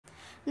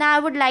Now I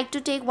would like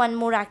to take one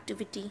more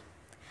activity.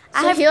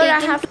 I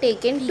have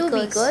taken two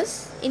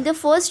beakers. In the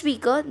first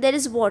beaker there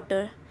is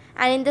water,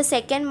 and in the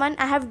second one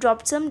I have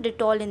dropped some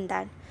Dettol in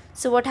that.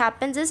 So what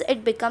happens is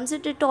it becomes a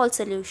Dettol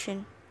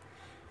solution.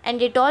 And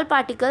Dettol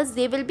particles,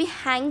 they will be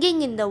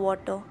hanging in the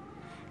water,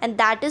 and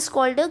that is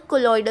called a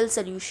colloidal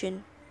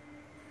solution.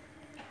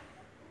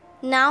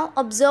 Now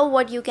observe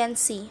what you can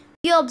see.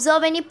 Do you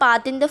observe any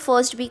path in the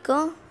first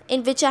beaker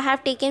in which I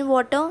have taken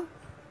water?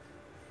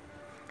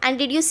 And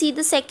did you see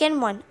the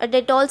second one, a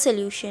Dettol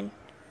solution?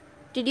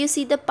 Did you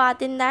see the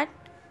path in that?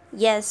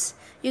 Yes,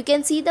 you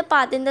can see the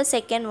path in the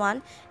second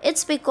one.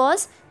 It's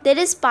because there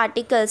is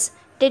particles,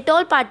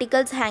 Dettol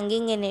particles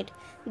hanging in it.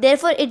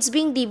 Therefore, it's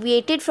being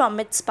deviated from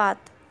its path.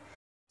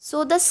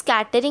 So the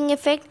scattering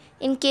effect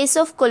in case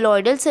of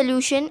colloidal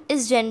solution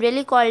is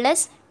generally called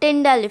as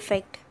Tyndall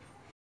effect.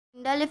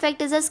 Tyndall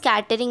effect is a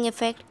scattering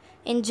effect.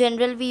 In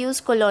general, we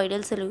use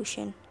colloidal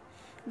solution.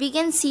 We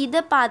can see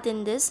the path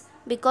in this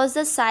because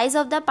the size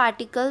of the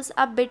particles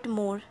are bit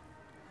more.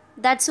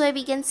 That's why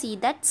we can see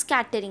that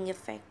scattering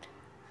effect.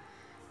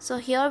 So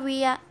here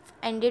we have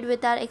ended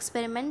with our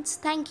experiments.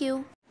 Thank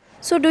you.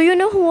 So do you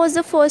know who was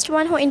the first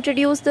one who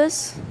introduced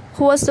this?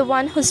 Who was the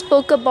one who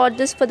spoke about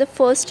this for the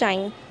first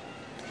time?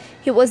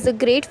 He was the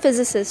great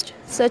physicist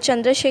Sir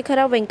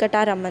Chandrasekhara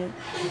Venkata Raman.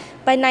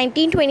 By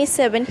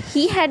 1927,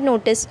 he had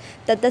noticed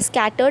that the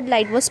scattered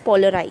light was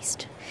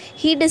polarized.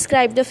 He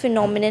described the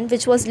phenomenon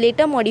which was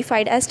later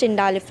modified as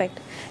Tyndall effect.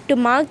 To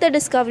mark the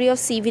discovery of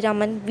C.V.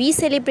 Raman, we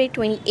celebrate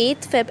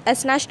 28th Feb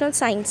as National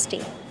Science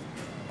Day.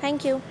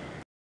 Thank you.